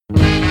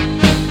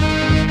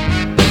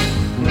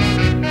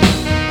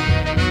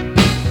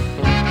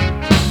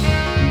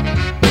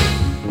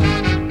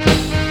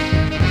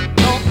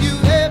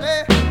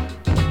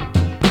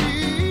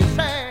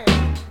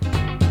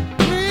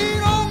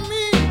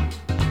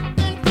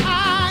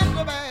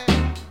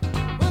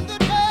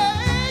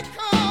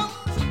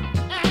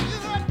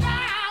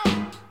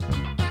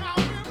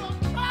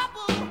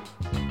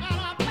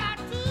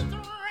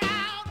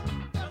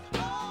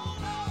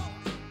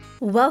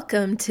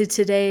Welcome to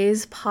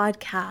today's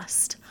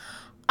podcast.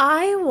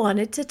 I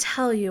wanted to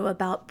tell you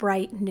about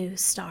Bright New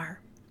Star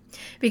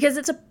because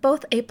it's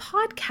both a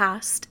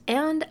podcast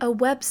and a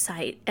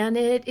website, and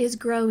it is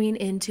growing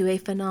into a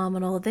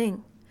phenomenal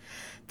thing.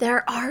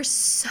 There are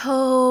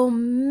so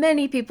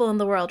many people in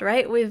the world,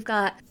 right? We've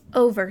got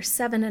over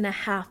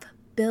 7.5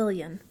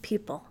 billion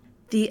people.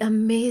 The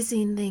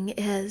amazing thing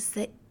is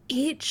that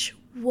each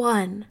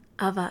one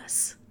of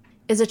us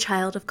is a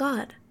child of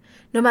God,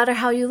 no matter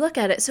how you look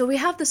at it. So we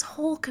have this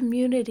whole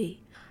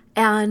community.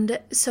 And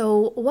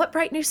so what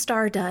Bright New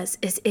Star does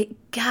is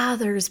it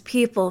gathers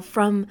people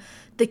from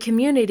the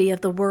community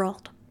of the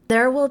world.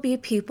 There will be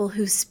people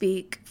who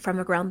speak from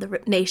around the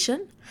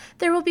nation.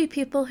 There will be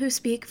people who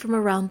speak from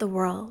around the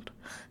world.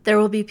 There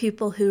will be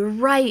people who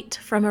write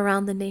from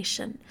around the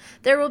nation.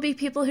 There will be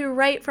people who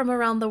write from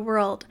around the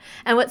world.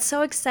 And what's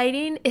so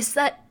exciting is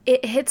that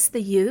it hits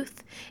the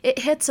youth, it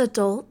hits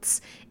adults,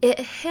 it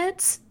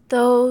hits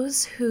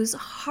those whose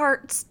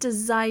hearts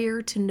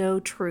desire to know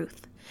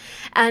truth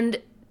and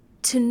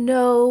to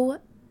know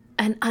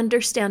and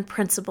understand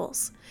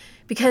principles.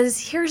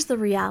 Because here's the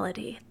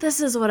reality. This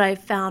is what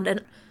I've found,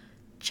 and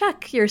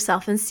check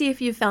yourself and see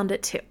if you found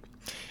it too.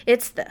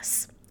 It's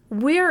this.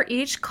 We're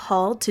each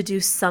called to do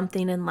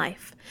something in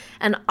life,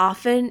 and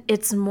often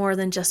it's more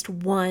than just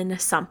one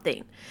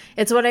something.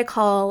 It's what I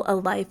call a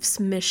life's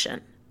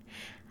mission.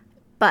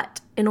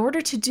 But in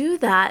order to do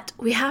that,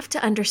 we have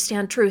to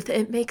understand truth.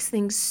 It makes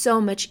things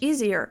so much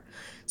easier.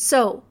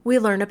 So we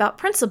learn about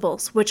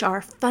principles, which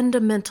are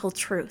fundamental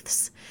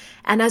truths.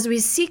 And as we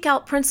seek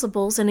out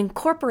principles and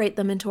incorporate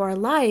them into our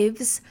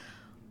lives,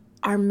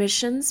 our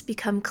missions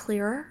become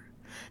clearer.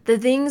 The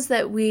things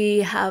that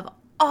we have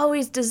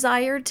always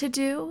desired to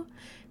do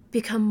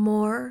become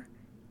more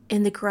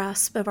in the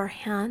grasp of our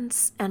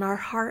hands and our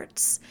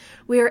hearts.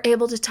 We are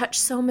able to touch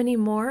so many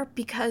more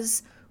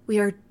because we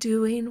are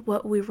doing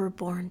what we were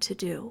born to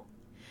do.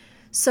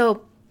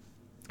 So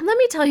let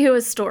me tell you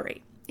a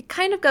story. It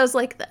kind of goes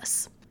like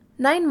this.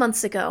 9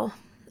 months ago,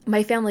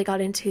 my family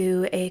got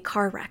into a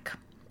car wreck,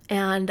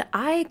 and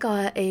I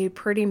got a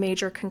pretty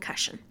major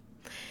concussion.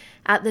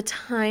 At the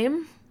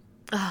time,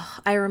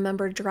 I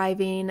remember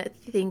driving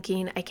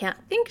thinking, I can't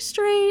think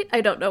straight.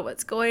 I don't know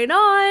what's going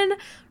on.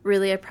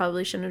 Really, I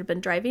probably shouldn't have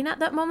been driving at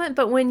that moment.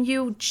 But when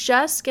you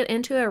just get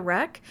into a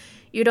wreck,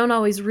 you don't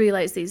always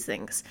realize these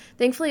things.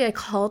 Thankfully, I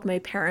called my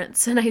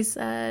parents and I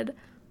said,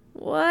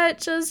 what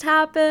just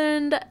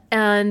happened?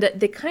 And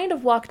they kind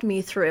of walked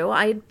me through.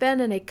 I'd been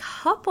in a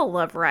couple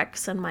of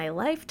wrecks in my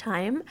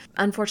lifetime.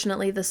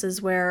 Unfortunately, this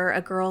is where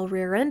a girl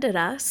rear-ended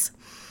us.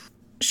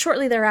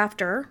 Shortly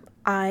thereafter,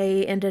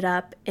 I ended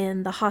up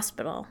in the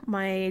hospital.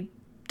 My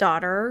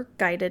daughter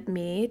guided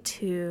me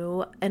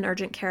to an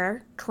urgent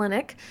care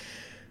clinic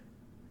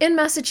in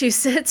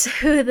Massachusetts,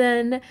 who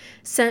then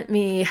sent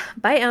me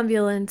by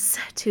ambulance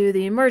to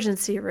the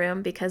emergency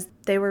room because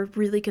they were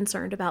really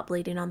concerned about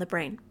bleeding on the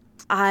brain.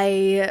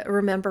 I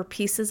remember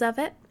pieces of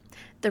it.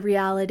 The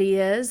reality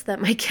is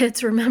that my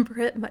kids remember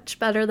it much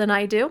better than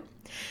I do.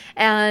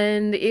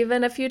 And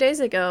even a few days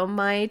ago,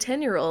 my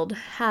 10-year-old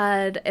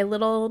had a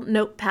little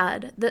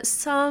notepad that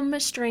some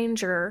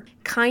stranger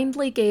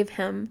kindly gave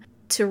him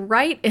to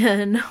write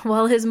in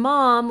while his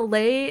mom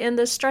lay in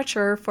the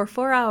stretcher for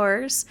 4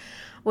 hours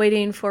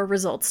waiting for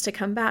results to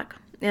come back.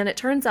 And it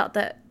turns out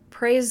that,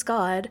 praise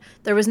God,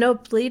 there was no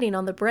bleeding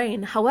on the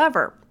brain.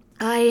 However,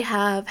 I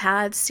have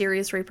had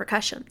serious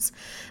repercussions.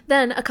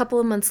 Then a couple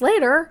of months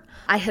later,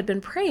 I had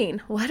been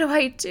praying, what do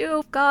I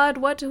do? God,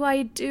 what do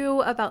I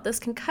do about this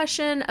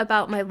concussion,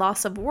 about my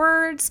loss of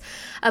words,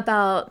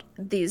 about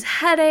these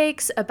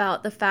headaches,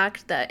 about the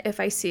fact that if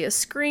I see a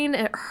screen,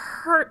 it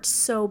hurts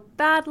so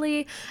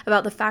badly,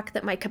 about the fact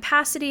that my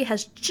capacity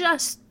has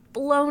just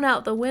blown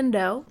out the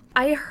window.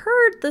 I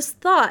heard this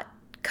thought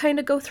kind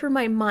of go through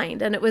my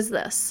mind, and it was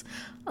this: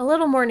 a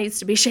little more needs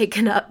to be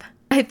shaken up.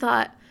 I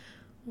thought,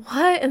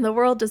 what in the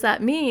world does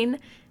that mean?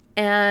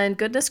 And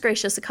goodness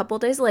gracious, a couple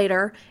days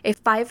later, a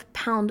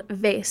 5-pound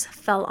vase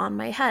fell on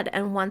my head.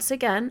 And once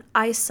again,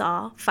 I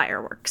saw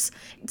fireworks.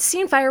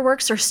 Seeing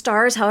fireworks or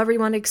stars, however you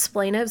want to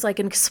explain it, it was like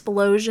an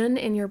explosion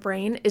in your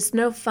brain. It's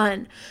no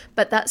fun.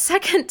 But that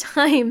second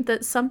time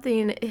that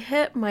something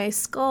hit my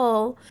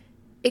skull,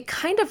 it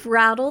kind of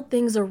rattled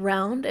things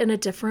around in a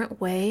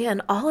different way.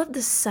 And all of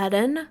a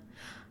sudden,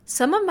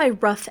 some of my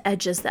rough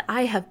edges that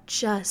I have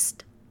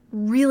just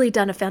really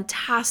done a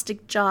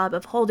fantastic job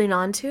of holding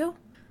on to,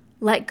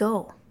 let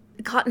go.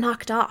 It got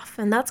knocked off.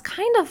 And that's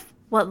kind of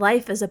what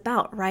life is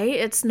about, right?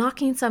 It's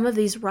knocking some of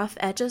these rough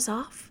edges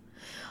off.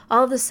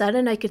 All of a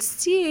sudden, I could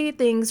see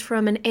things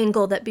from an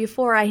angle that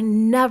before I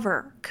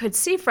never could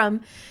see from,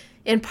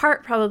 in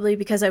part probably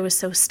because I was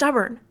so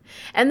stubborn.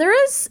 And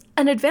there is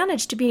an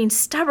advantage to being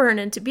stubborn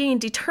and to being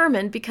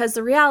determined, because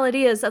the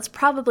reality is that's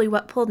probably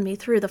what pulled me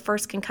through the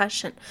first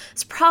concussion.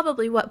 It's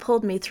probably what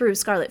pulled me through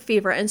scarlet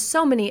fever and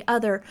so many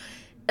other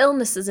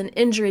illnesses and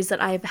injuries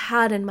that I've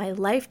had in my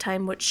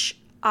lifetime, which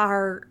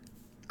are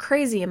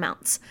crazy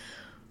amounts.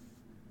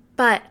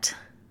 But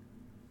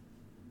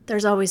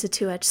there's always a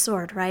two-edged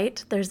sword,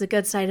 right? There's the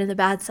good side and the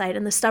bad side,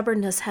 and the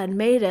stubbornness had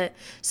made it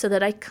so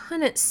that I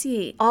couldn't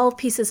see all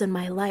pieces in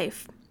my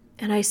life,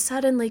 and I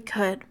suddenly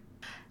could.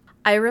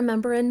 I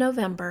remember in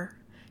November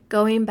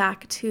going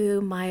back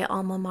to my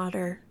alma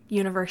mater,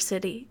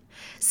 university,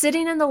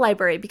 sitting in the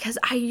library because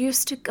I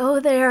used to go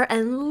there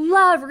and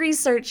love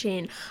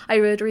researching.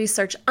 I would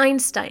research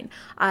Einstein.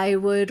 I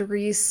would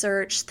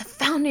research the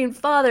founding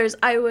fathers.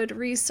 I would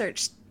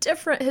research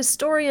different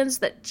historians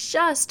that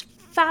just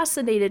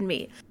fascinated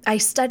me. I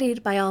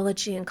studied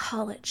biology in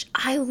college.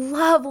 I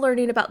love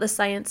learning about the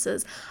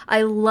sciences.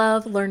 I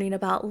love learning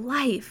about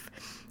life.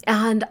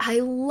 And I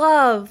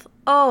love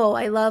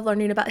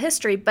learning about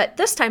history. But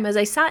this time, as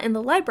I sat in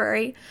the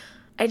library,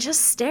 I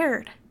just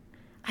stared.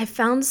 I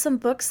found some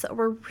books that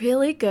were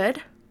really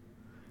good,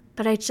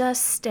 but I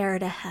just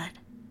stared ahead.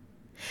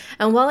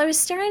 And while I was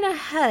staring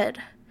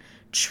ahead,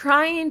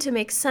 trying to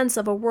make sense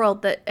of a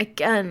world that,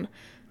 again,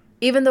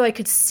 even though I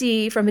could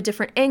see from a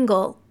different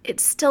angle, it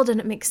still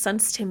didn't make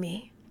sense to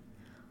me,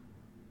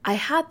 I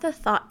had the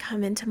thought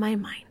come into my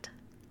mind.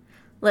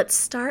 Let's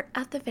start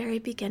at the very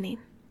beginning.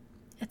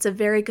 It's a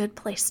very good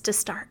place to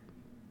start.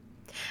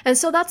 And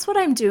so that's what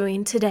I'm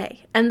doing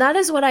today. And that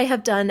is what I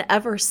have done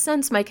ever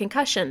since my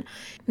concussion.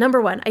 Number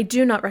one, I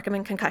do not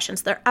recommend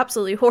concussions. They're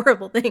absolutely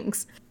horrible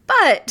things.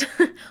 But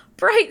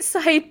bright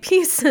side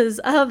pieces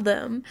of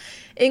them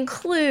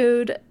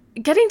include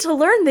getting to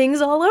learn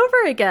things all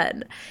over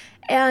again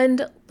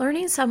and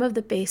learning some of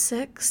the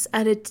basics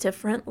at a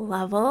different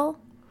level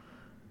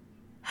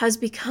has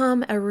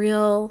become a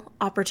real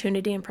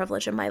opportunity and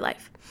privilege in my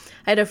life.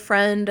 I had a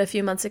friend a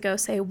few months ago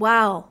say,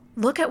 wow,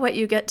 look at what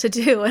you get to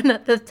do. And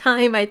at the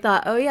time I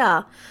thought, oh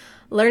yeah,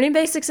 learning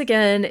basics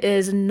again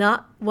is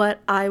not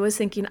what I was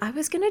thinking I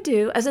was going to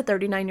do as a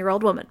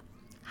 39-year-old woman.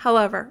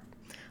 However,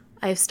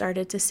 I've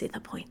started to see the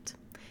point.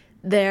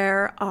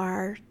 There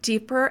are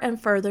deeper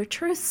and further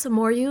truths. The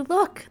more you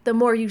look, the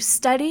more you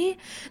study,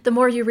 the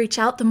more you reach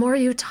out, the more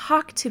you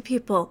talk to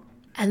people.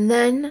 And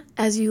then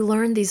as you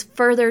learn these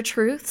further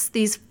truths,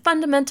 these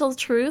fundamental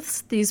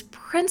truths, these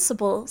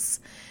principles,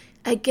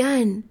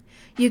 again,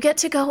 you get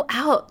to go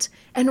out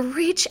and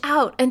reach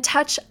out and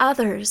touch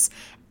others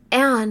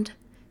and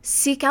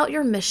seek out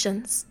your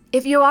missions.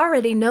 If you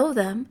already know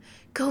them,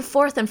 go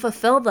forth and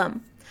fulfill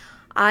them.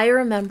 I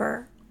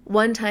remember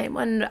one time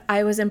when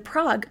I was in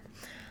Prague,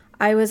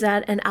 I was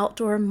at an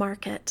outdoor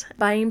market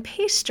buying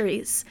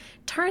pastries.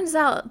 Turns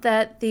out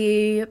that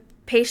the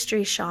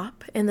pastry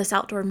shop in this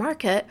outdoor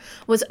market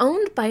was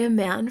owned by a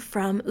man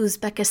from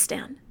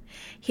Uzbekistan.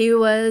 He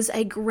was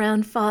a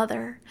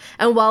grandfather.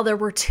 And while there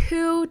were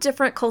two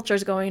different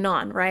cultures going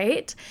on,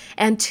 right?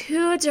 And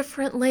two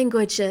different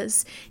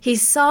languages, he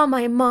saw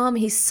my mom,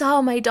 he saw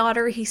my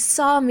daughter, he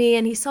saw me,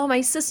 and he saw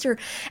my sister,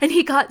 and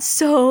he got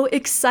so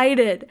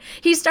excited.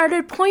 He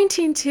started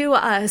pointing to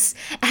us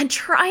and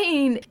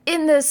trying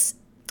in this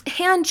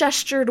hand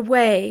gestured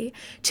way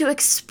to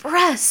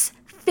express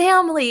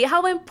family,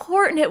 how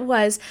important it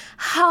was,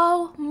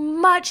 how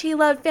much he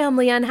loved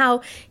family, and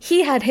how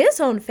he had his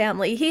own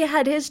family. He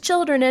had his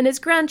children and his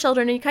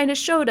grandchildren, and he kind of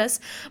showed us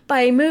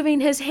by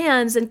moving his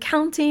hands and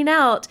counting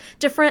out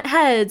different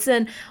heads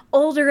and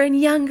older and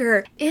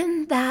younger.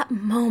 In that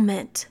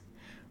moment,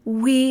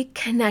 we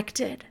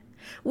connected.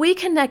 We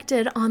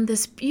connected on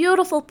this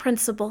beautiful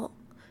principle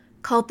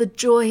called the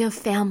joy of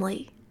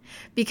family.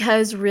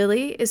 Because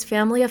really, is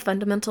family a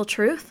fundamental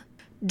truth?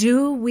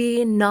 Do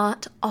we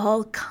not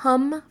all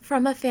come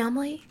from a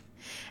family?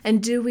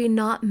 And do we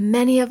not,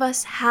 many of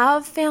us,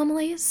 have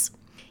families?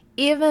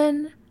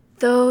 Even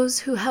those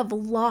who have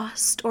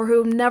lost or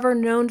who have never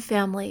known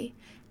family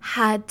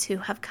had to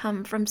have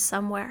come from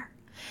somewhere.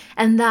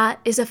 And that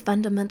is a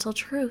fundamental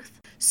truth.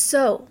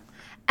 So,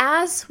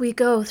 as we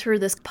go through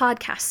this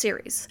podcast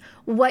series,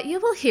 what you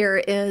will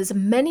hear is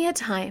many a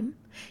time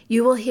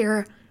you will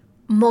hear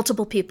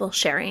multiple people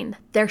sharing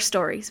their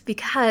stories,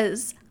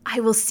 because I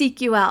will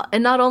seek you out.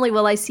 And not only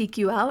will I seek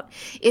you out,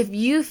 if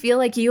you feel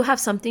like you have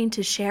something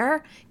to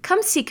share,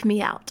 come seek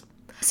me out.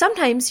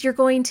 Sometimes you're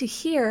going to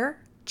hear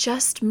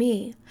just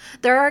me.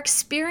 There are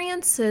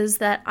experiences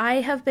that I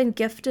have been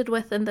gifted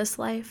with in this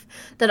life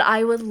that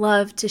I would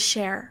love to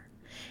share.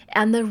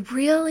 And the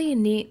really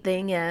neat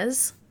thing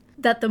is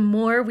that the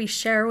more we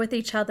share with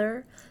each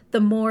other, the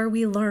more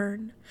we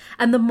learn.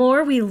 And the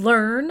more we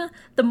learn,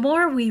 the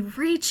more we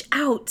reach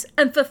out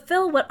and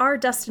fulfill what our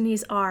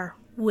destinies are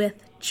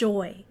with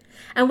joy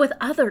and with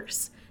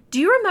others. Do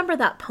you remember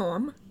that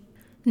poem?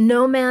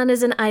 No man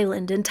is an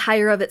island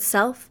entire of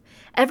itself.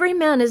 Every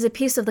man is a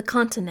piece of the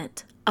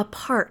continent, a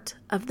part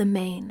of the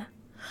main.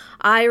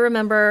 I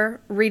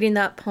remember reading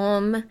that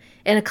poem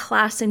in a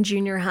class in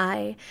junior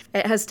high.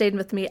 It has stayed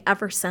with me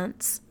ever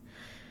since.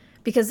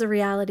 Because the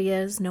reality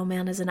is, no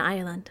man is an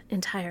island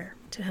entire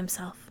to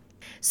himself.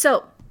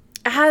 So,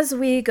 as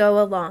we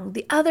go along,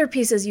 the other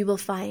pieces you will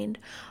find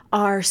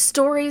are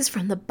stories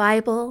from the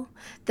Bible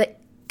that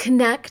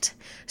connect,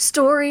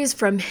 stories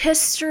from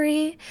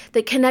history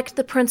that connect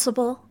the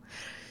principle,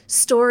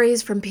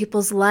 stories from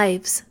people's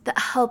lives that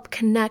help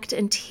connect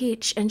and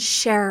teach and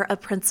share a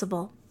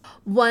principle.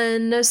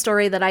 One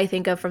story that I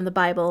think of from the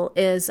Bible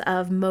is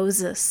of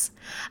Moses,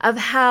 of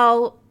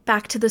how,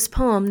 back to this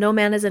poem, no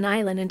man is an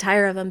island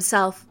entire of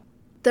himself.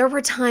 There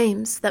were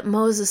times that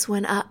Moses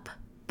went up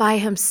by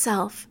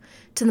himself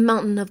to the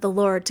mountain of the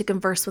Lord to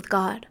converse with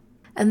God.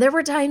 And there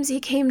were times he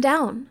came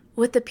down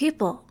with the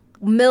people,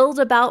 milled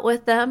about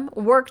with them,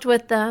 worked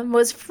with them,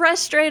 was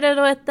frustrated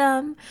with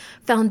them,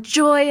 found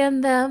joy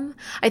in them.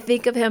 I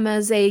think of him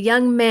as a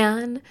young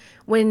man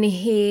when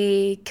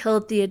he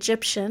killed the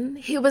Egyptian.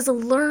 He was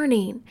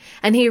learning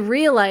and he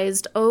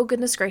realized, oh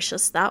goodness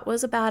gracious, that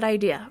was a bad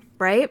idea,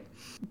 right?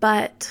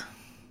 But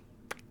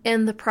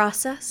in the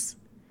process,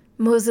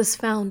 Moses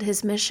found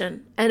his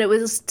mission, and it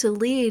was to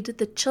lead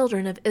the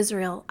children of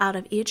Israel out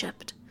of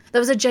Egypt. That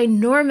was a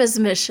ginormous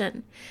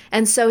mission.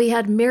 And so he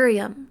had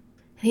Miriam,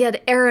 he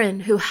had Aaron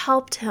who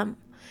helped him.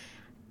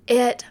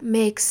 It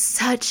makes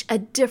such a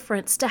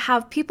difference to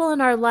have people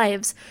in our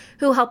lives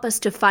who help us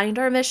to find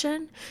our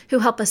mission, who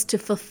help us to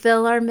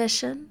fulfill our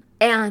mission.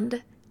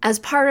 And as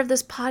part of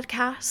this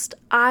podcast,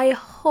 I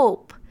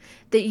hope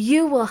that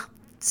you will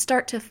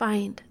start to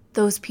find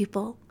those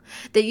people,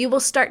 that you will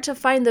start to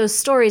find those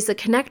stories that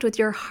connect with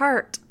your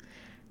heart,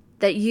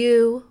 that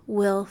you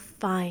will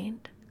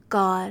find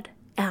God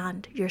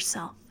and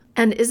yourself.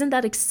 And isn't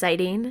that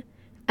exciting?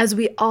 As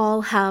we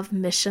all have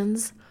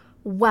missions,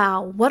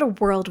 wow, what a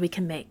world we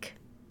can make.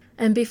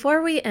 And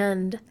before we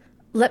end,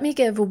 let me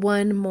give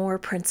one more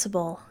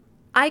principle.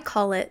 I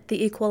call it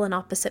the equal and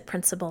opposite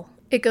principle.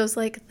 It goes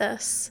like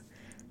this.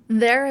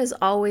 There is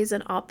always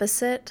an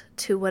opposite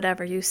to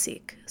whatever you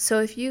seek.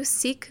 So if you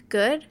seek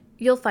good,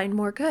 you'll find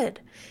more good.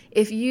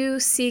 If you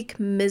seek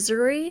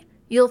misery,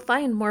 you'll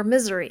find more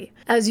misery.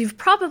 As you've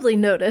probably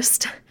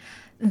noticed,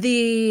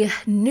 the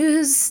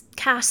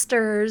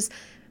newscasters,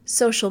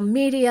 social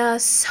media,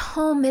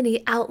 so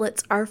many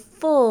outlets are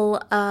full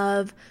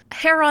of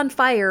hair on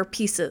fire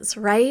pieces,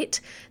 right?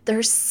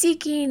 They're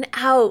seeking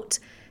out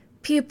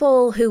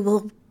people who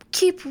will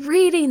keep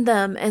reading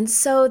them. And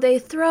so they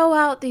throw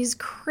out these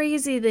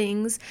crazy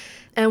things.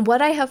 And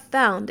what I have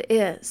found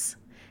is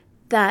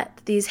that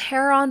these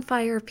hair on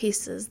fire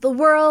pieces, the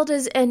world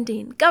is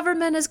ending,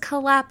 government is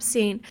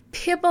collapsing,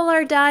 people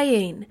are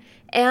dying.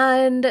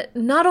 And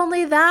not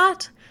only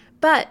that,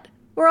 but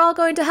we're all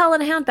going to hell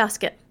in a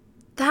handbasket.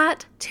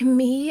 That, to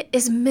me,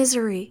 is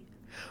misery.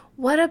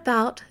 What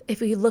about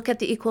if we look at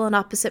the equal and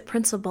opposite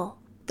principle?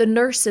 The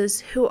nurses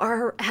who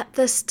are at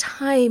this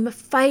time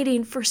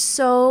fighting for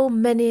so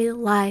many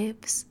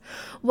lives.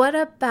 What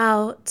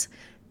about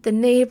the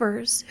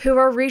neighbors who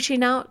are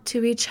reaching out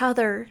to each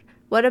other?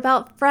 What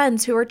about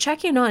friends who are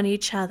checking on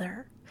each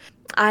other?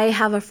 I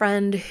have a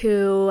friend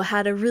who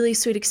had a really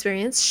sweet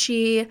experience.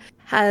 She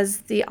has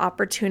the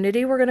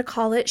opportunity, we're going to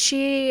call it.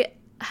 She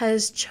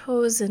has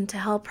chosen to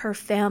help her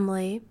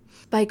family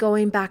by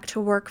going back to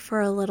work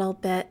for a little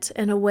bit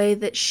in a way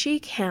that she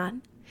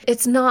can.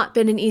 It's not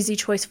been an easy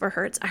choice for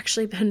her. It's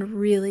actually been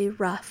really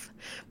rough.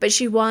 But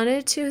she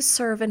wanted to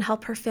serve and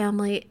help her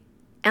family,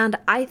 and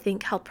I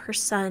think help her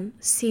son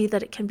see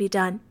that it can be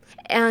done.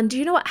 And do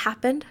you know what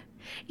happened?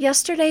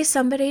 Yesterday,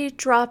 somebody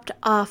dropped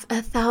off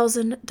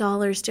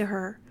 $1,000 to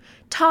her.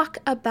 Talk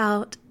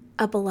about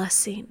a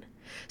blessing.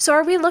 So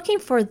are we looking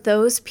for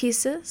those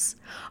pieces?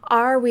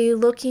 Are we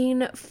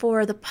looking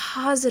for the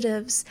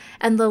positives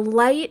and the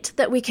light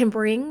that we can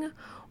bring?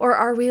 Or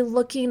are we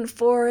looking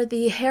for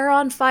the hair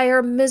on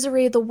fire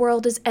misery, the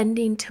world is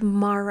ending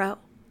tomorrow?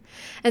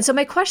 And so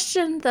my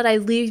question that I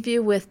leave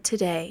you with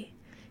today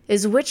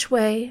is, which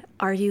way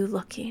are you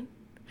looking?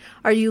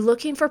 Are you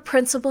looking for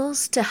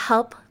principles to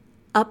help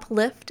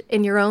uplift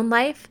in your own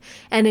life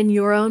and in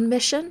your own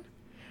mission?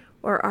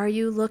 Or are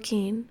you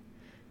looking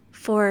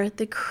for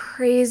the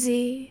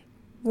crazy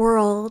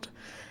world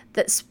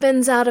that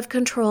spins out of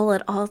control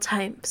at all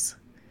times?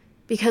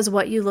 Because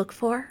what you look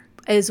for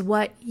is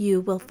what you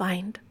will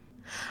find.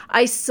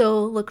 I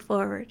so look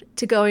forward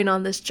to going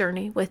on this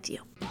journey with you.